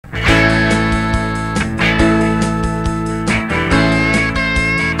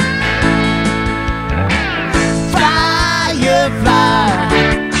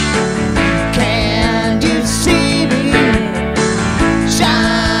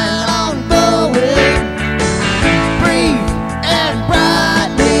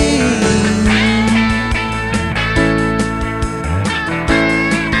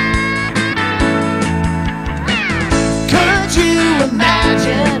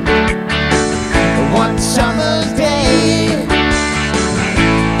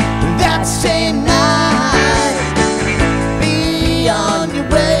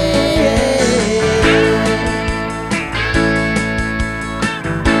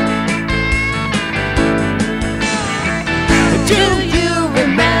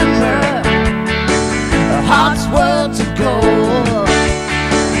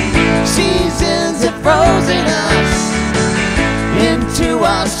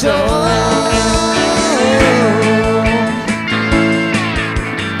soul.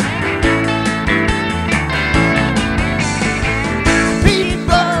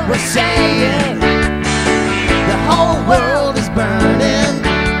 People were saying the whole world is burning,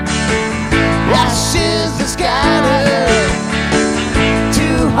 ashes are scattered,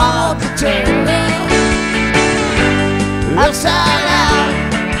 too hard to turn upside out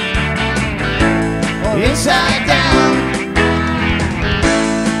or inside down.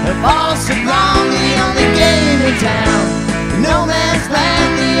 All so long, the only game in town. No man's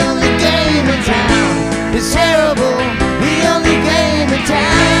land, the only game in town. It's terrible, the only game in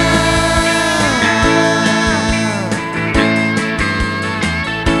town.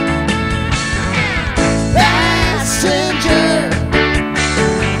 Passenger,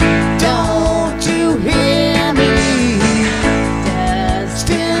 don't you hear me?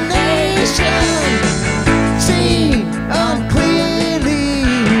 Destination, see unclearly.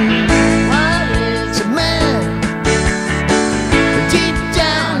 What is a man deep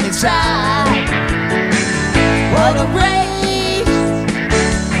down inside? What a race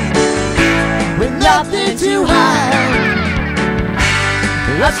with nothing to hide.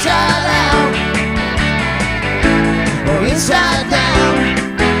 Upside out or inside down.